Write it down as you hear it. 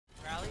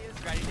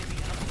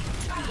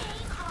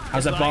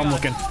How's that bomb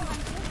looking?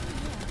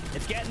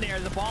 It's getting there.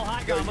 The ball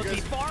high ground. Look,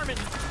 he's farming.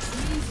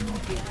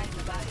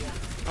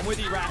 I'm with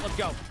you, Rat. Let's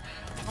go.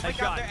 Oh my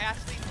god, they're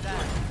actually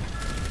dead.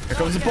 Here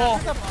comes the ball.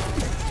 I'm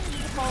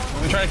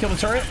gonna try to kill the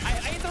turret. I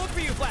hit the hook for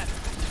you, Flat.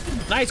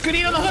 Nice, good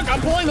eat on the hook.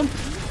 I'm pulling them.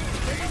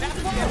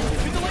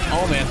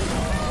 Oh man,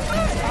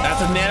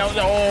 that's a nano.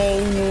 Oh,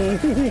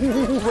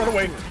 run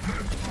away.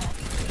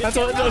 That's a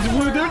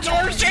blue dude.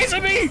 George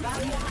chasing me.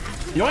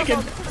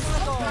 Yoinking.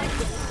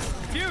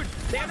 Dude,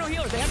 they have no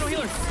healers. They have no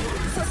healers.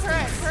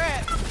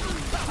 Turret.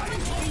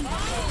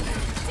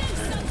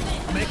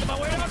 I'm making my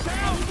way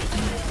downtown.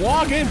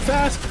 Walking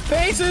fast.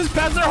 Faces.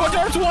 Pass their hook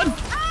towards one.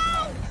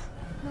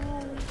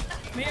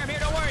 I'm here,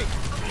 don't worry.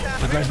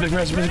 Big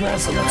grass.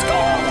 Let's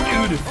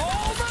go, dude.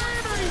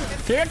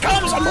 Here it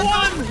comes. I'm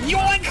on.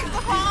 Yoink.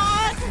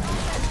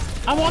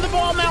 I'm on the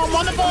ball now. I'm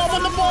on the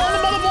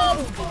ball.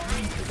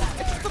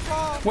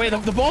 Wait,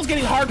 the ball's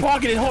getting hard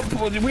pocketed.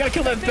 We gotta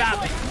kill that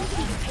bat.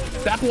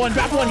 Back one.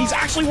 He's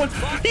actually one.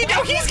 He's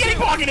getting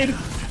pocketed.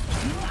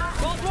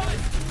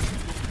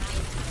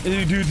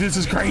 Dude, this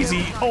is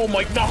crazy. Oh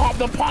my,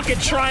 the pocket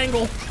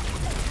triangle.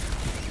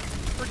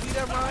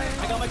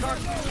 I got my car.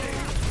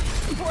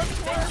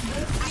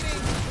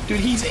 Dude,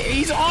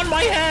 he's on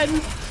my head.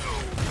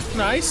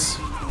 Nice.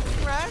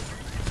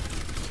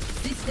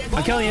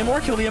 I kill the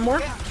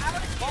Emor.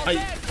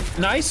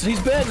 Nice, he's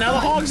bit. Now the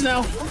hogs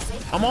now.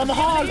 I'm on the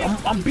hog.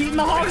 I'm beating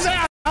the hog's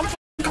ass. I'm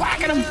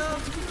clacking him.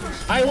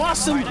 I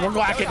lost him. We're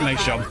clacking.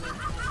 Nice job.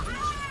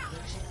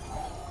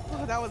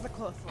 Oh, that was a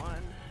close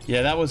one.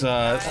 Yeah, that was you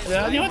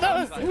know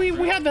what,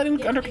 we had that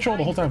under control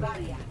the whole time.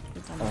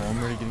 I'm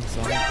already getting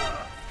some.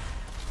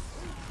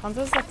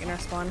 Hanzo's like inner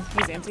spawn.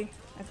 He's anti,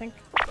 I think.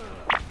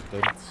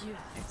 Good.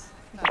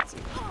 Nice.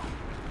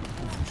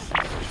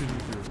 Shooting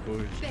through a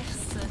bush.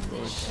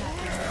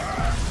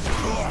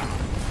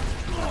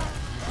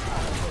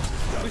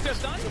 We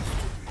just done?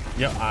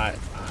 Yep,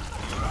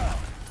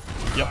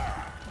 Yep.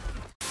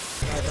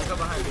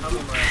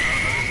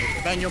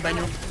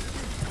 Banyo.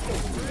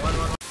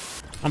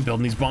 I'm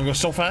building these bongos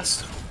so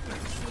fast.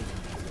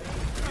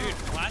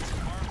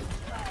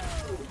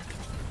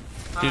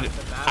 Dude,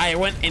 I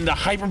went in the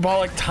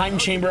hyperbolic time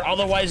chamber,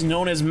 otherwise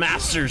known as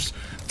Masters,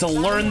 to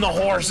learn the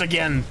horse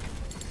again.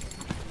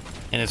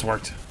 And it's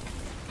worked.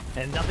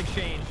 And nothing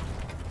changed.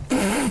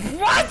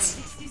 What?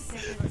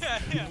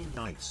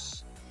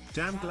 Nice.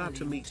 Damn glad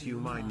to meet you.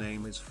 My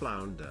name is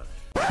Flounder.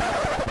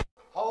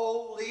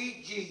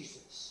 Holy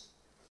Jesus.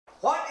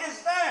 What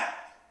is that?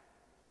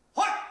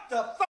 What the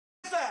f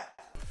is that?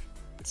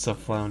 What's up,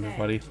 Flounder,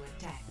 buddy?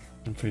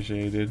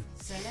 Appreciate you, dude.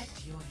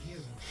 Select your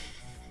hero.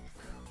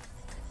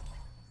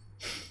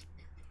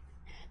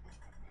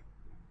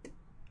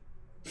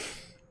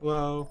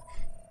 Whoa.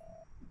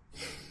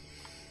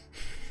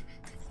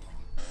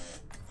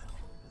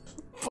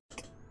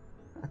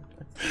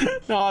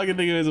 No, all I can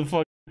think of is a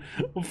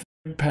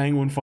fucking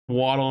penguin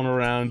waddling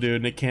around, dude,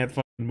 and it can't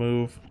fucking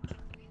move.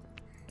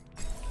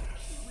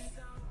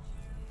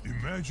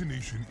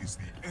 Imagination is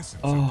the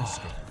essence of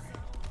discovery.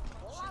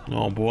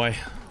 Oh boy,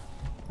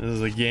 this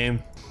is a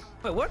game.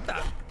 Wait, what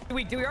the?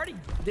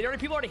 Did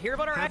people already hear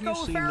about our Echo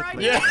Fair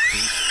Yeah.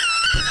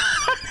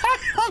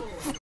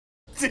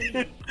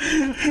 Dude,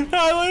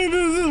 I like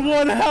this is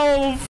one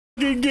hell of a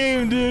fucking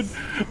game, dude.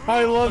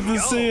 I love to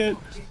see it.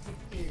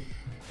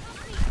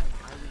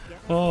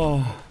 Oh.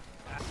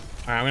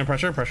 Alright, I'm gonna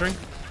pressuring.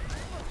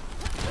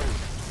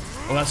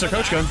 Well, that's their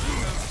coach gun.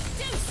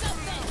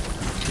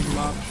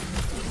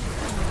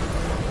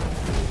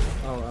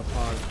 Oh, I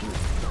paused.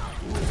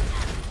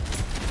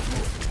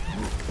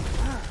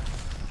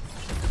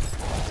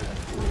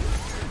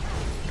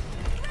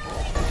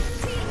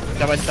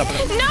 No,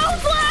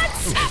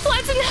 Flats!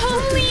 Flats and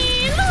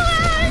Helene!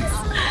 Flats!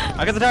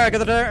 I got the dart.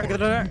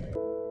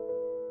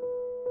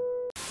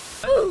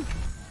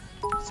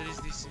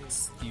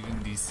 Steven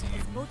DC.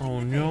 Oh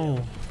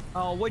no.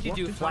 Oh, what'd you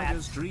do,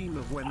 Flats? Dream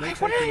of when they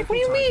What do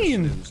you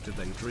mean? Do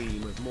they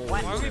dream of more?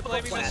 Why are we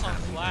blaming this on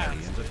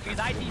Flats? Because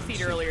I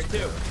DC'd earlier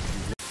too.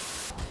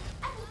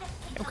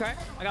 Okay,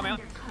 I got my own.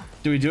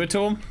 Do we do it to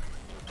him?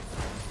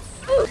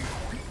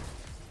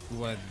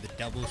 What, the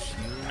double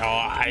shield? Oh,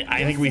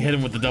 I think we hit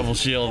him with the double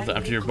shield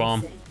after your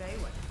bomb.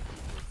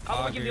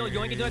 I'll give you a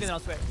yoink into it and then I'll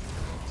switch.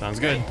 Sounds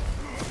good.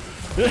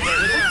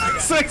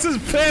 Six is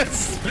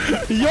pissed!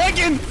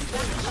 Yoinking!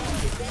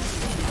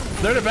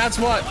 They're in a bad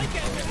spot.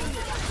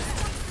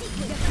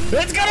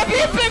 It's gonna be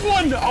a big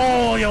one!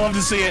 Oh, you'll love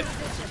to see it.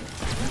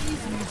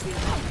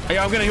 Hey,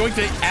 I'm gonna yoink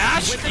the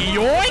Ash.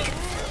 Yoink!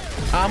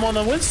 I'm on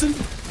the Winston.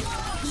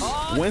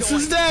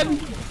 Winston's dead.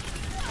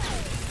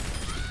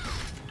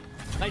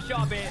 Nice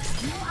job, man.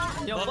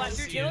 Yo, Flats,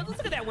 let's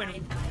look at that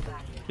winning.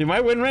 Yeah,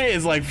 my win rate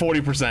is like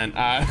 40%.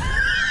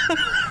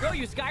 Bro,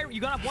 you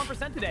got up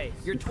 1% today.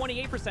 You're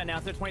 28% now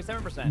instead of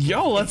 27%.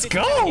 Yo, let's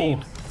go!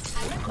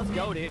 Let's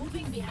go, dude.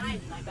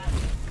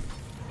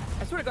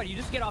 I swear to God, you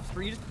just get off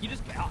screen. You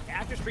just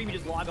after stream, you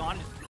just log on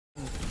and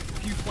just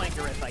few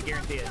flankerists. I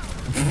guarantee it.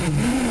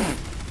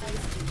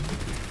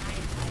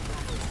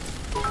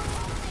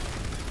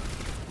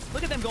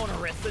 Look at them going to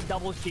risk the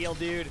double shield,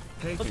 dude.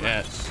 Hey,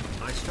 Yeah.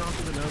 I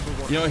started an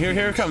Overwatch. You know,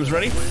 here it comes.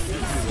 Ready? Get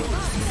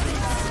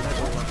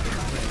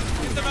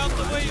them out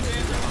the way,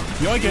 man.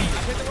 Yoinkin.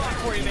 Hit the rock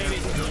for you, baby.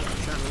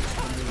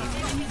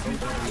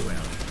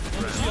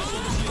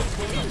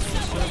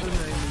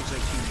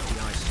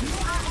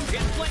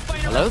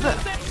 Hello there.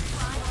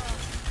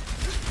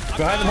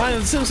 Behind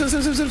him. Sim. Sim's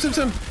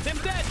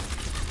dead.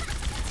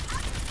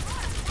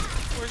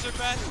 Where's their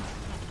best?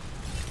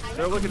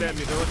 They're looking at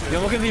me. Yeah,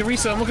 I'm looking at the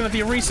Arisa. I'm looking at the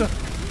Arisa.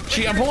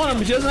 I'm pulling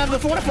him. She doesn't have the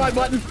fortify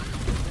button.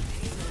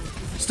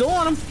 Still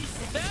on him.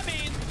 That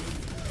means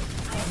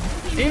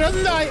He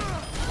doesn't die.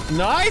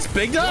 Nice,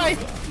 big die.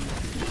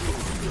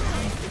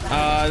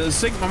 The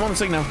Sig. I'm on the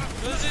Sig now.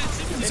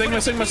 Sigma.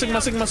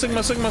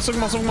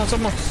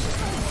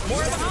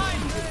 more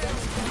behind.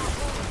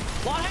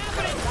 What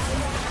happening?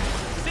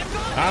 Sim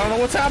gone. I don't know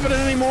what's happening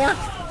anymore.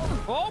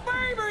 Oh,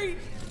 baby.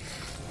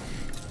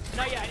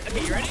 No, yeah.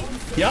 Okay, you ready?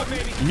 Yep.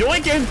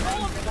 Yoinkin.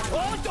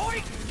 Oh,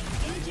 doink.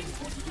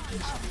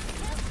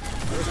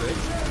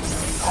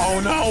 Oh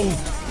no.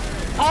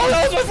 Oh,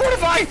 that was my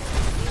fortify.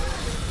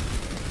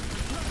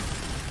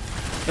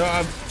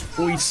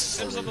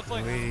 Sim's on the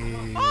flank.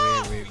 Wait.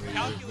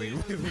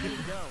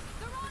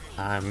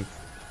 I'm.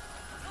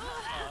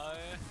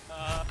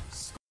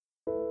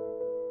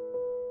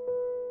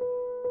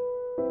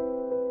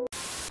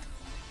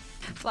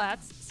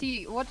 Flats.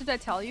 See, what did I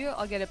tell you?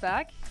 I'll get it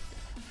back.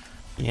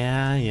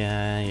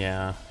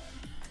 Yeah.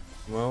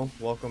 Well,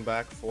 welcome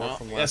back. Four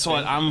from last Guess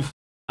what? game.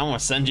 I'm gonna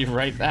send you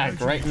right back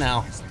right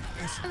now.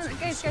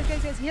 Guys,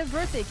 he has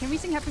birthday. Can we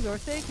sing happy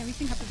birthday?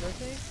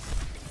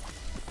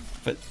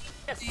 But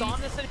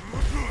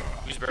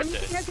Whose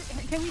birthday?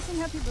 Can we sing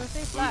happy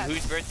birthday? Flats.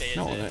 Whose birthday is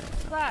it?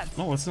 Flats.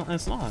 no, it's not.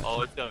 It's not.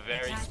 Oh, it's a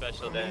very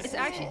special day. It's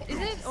actually, is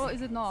it or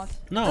is it not?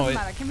 No, Doesn't it-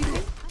 matter. Can we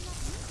sing?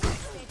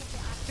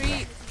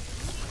 3.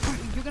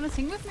 You're gonna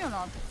sing with me or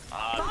not?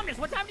 Thomas,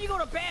 what time do you go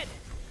to bed?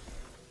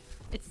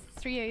 It's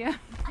 3 a.m.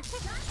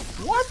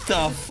 What the?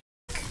 F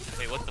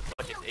Wait, what the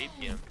fuck? It's 8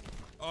 p.m.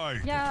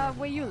 Yeah,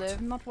 where you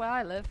live, not where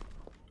I live.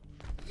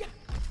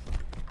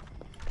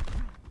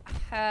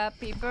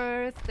 Happy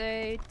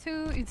birthday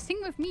to you. Sing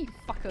with me,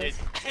 fuckers. Let's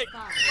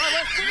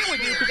sing it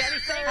with you because that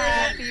is so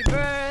Happy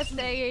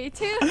birthday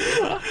to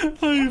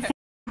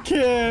I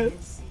can't.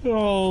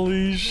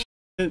 Holy shit.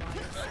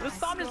 What's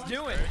Thomas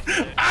doing?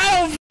 I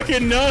don't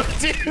fucking know,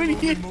 dude.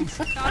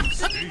 I'm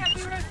singing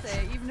happy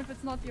birthday, even if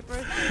it's not your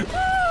birthday.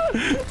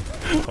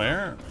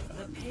 Where?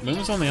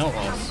 Moon's on the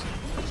Outlaws.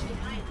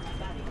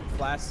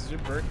 Flats, is your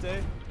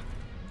birthday?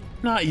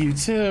 Not you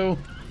too.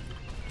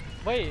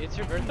 Wait, it's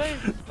your birthday?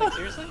 Like,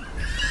 seriously?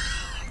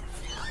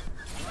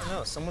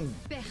 No, someone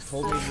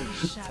told me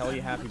to tell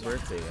you happy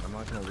birthday, and I'm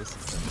not gonna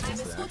listen to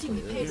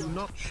them. I'm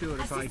not sure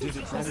if I did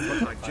it wrong,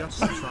 but I just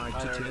tried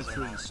to tier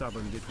 3 sub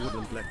and it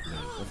wouldn't let me.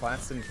 Well,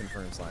 Flats didn't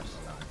confirm /deny,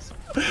 so.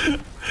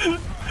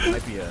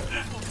 Might be a.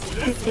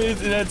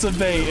 It's a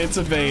bait. It's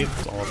a bait.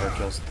 It's all of our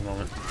kills at the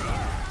moment.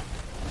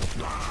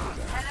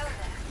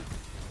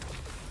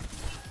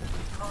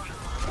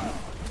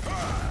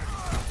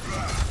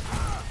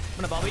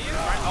 I'm gonna bubble you.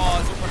 Oh,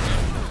 it's so fucking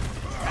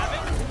have it.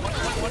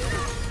 What?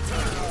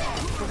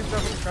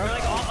 You're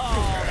like,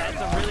 oh, that's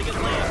a really good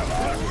slam.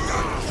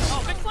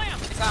 Oh, big slam.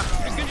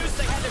 He's gonna do his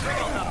thing. Had to bring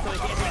it up so he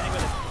can't do anything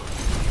with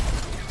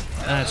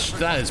it.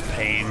 That is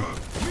pain.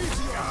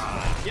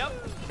 Yep.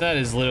 That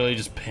is literally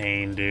just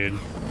pain, dude.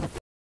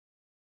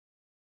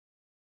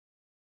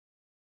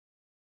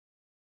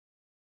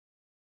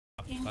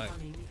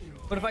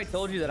 What if I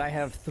told you that I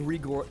have 3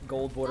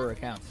 gold border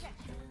accounts?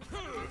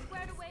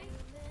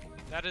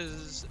 That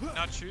is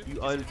not true. You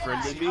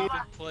unfriended me? I've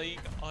been playing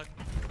on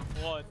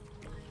one.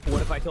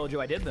 What if I told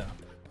you I did though?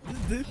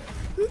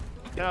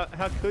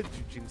 How could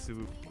you,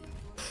 Jinsu?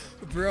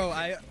 Bro,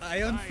 I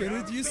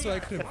unfriended you so I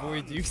could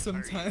avoid you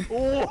sometimes.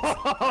 Whoa!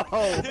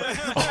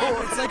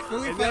 It's like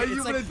fully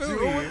It's like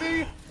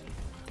fully.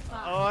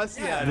 Oh, I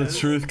see how it The is.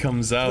 truth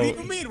comes out. What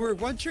do you mean? We're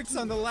one tricks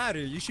on the ladder.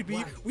 You should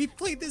be. We've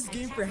played this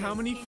game for how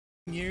many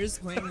years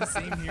playing the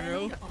same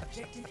hero?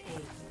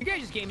 You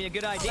guys just gave me a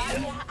good idea.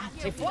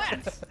 Hey,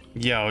 Flats.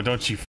 Yo,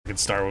 don't you fucking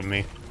start with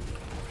me.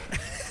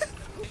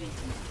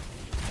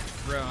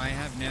 Bro, I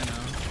have nano.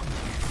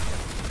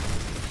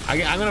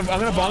 I'm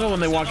gonna bongo when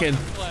they walk in.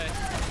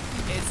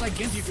 It's like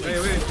Genji. They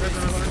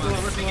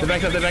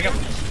back up. They back up.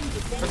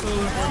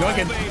 Yoink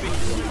in.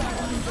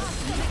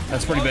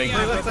 That's pretty big.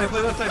 Play left side,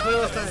 play left side, play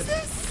left side.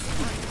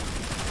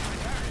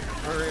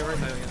 Right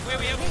side again. Wait,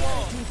 we have a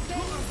wall.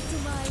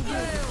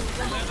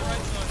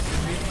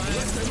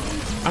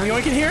 I'm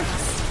yoinking here.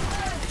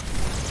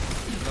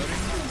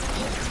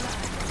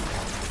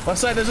 Left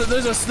side.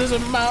 There's a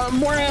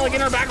more alec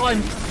in our back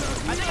line.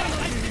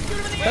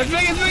 That's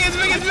big.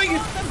 It's big.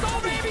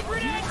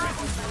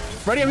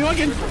 Ready? I'm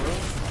yoinking.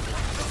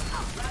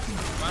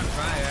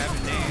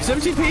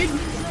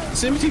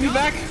 17p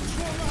back.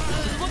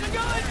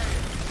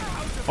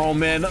 Oh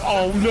man.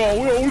 Oh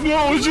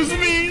no. It's just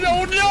me.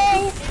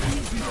 No.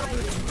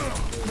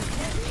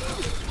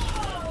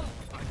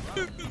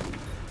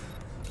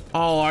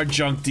 Oh, our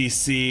junk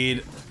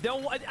DC'd.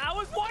 I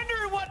was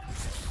wondering what.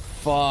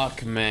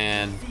 Fuck,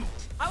 man.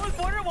 I was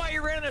wondering why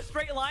you ran in a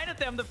straight line at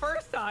them the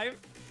first time.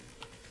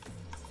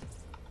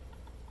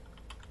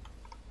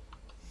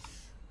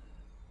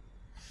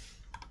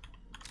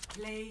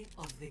 Play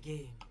of the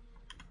game.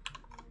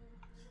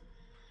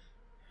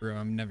 Bro,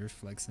 I'm never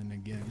flexing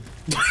again.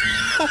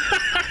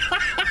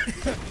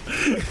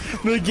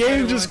 The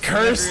game just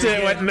cursed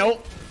it. Went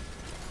nope.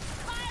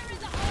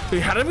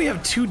 Wait, how did we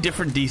have 2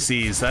 different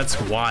DCs? That's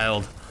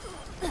wild.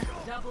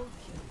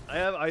 I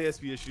have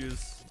ISP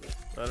issues.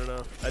 I don't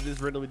know. I just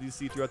randomly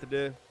DC throughout the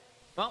day.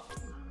 Well,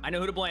 I know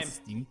who to blame.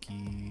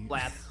 Stinky.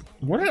 Flats.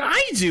 What did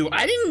I do?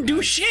 I didn't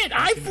do shit.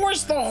 I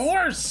forced the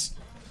horse.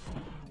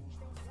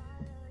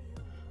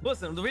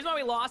 Listen, the reason why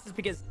we lost is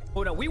because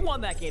we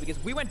won that game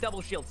because we went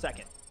double shield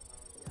second.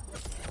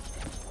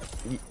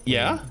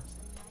 Yeah.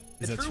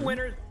 The true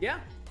winners, yeah.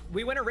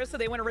 We win Orisa,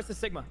 they win Orisa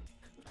Sigma.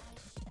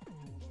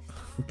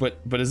 But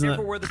isn't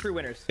Therefore, that we're the true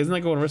winners. Isn't that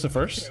going Orisa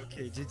first?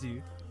 Okay, did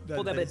you?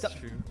 Well, That that's is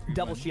true.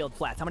 double shield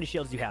Flats. How many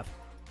shields do you have?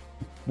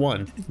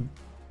 1.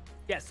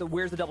 Yeah, so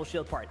where's the double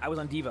shield part? I was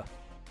on Diva.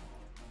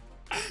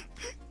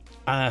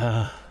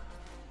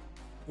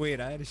 Wait,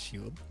 I had a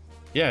shield.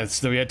 Yeah, it's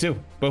still we had 2.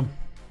 Boom.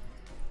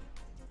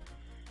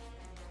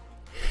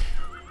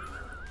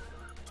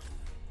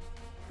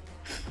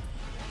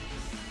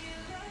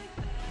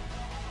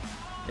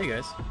 Hey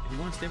guys, if you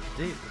want to stay up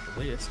to date with the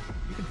latest,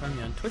 you can find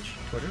me on Twitch,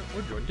 Twitter,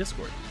 or join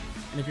Discord.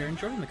 And if you're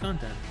enjoying the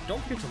content, don't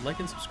forget to like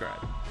and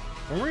subscribe.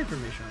 For more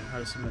information on how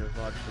to submit a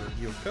VOD for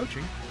review or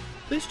coaching,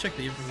 please check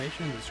the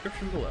information in the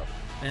description below.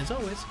 And as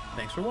always,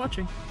 thanks for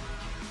watching.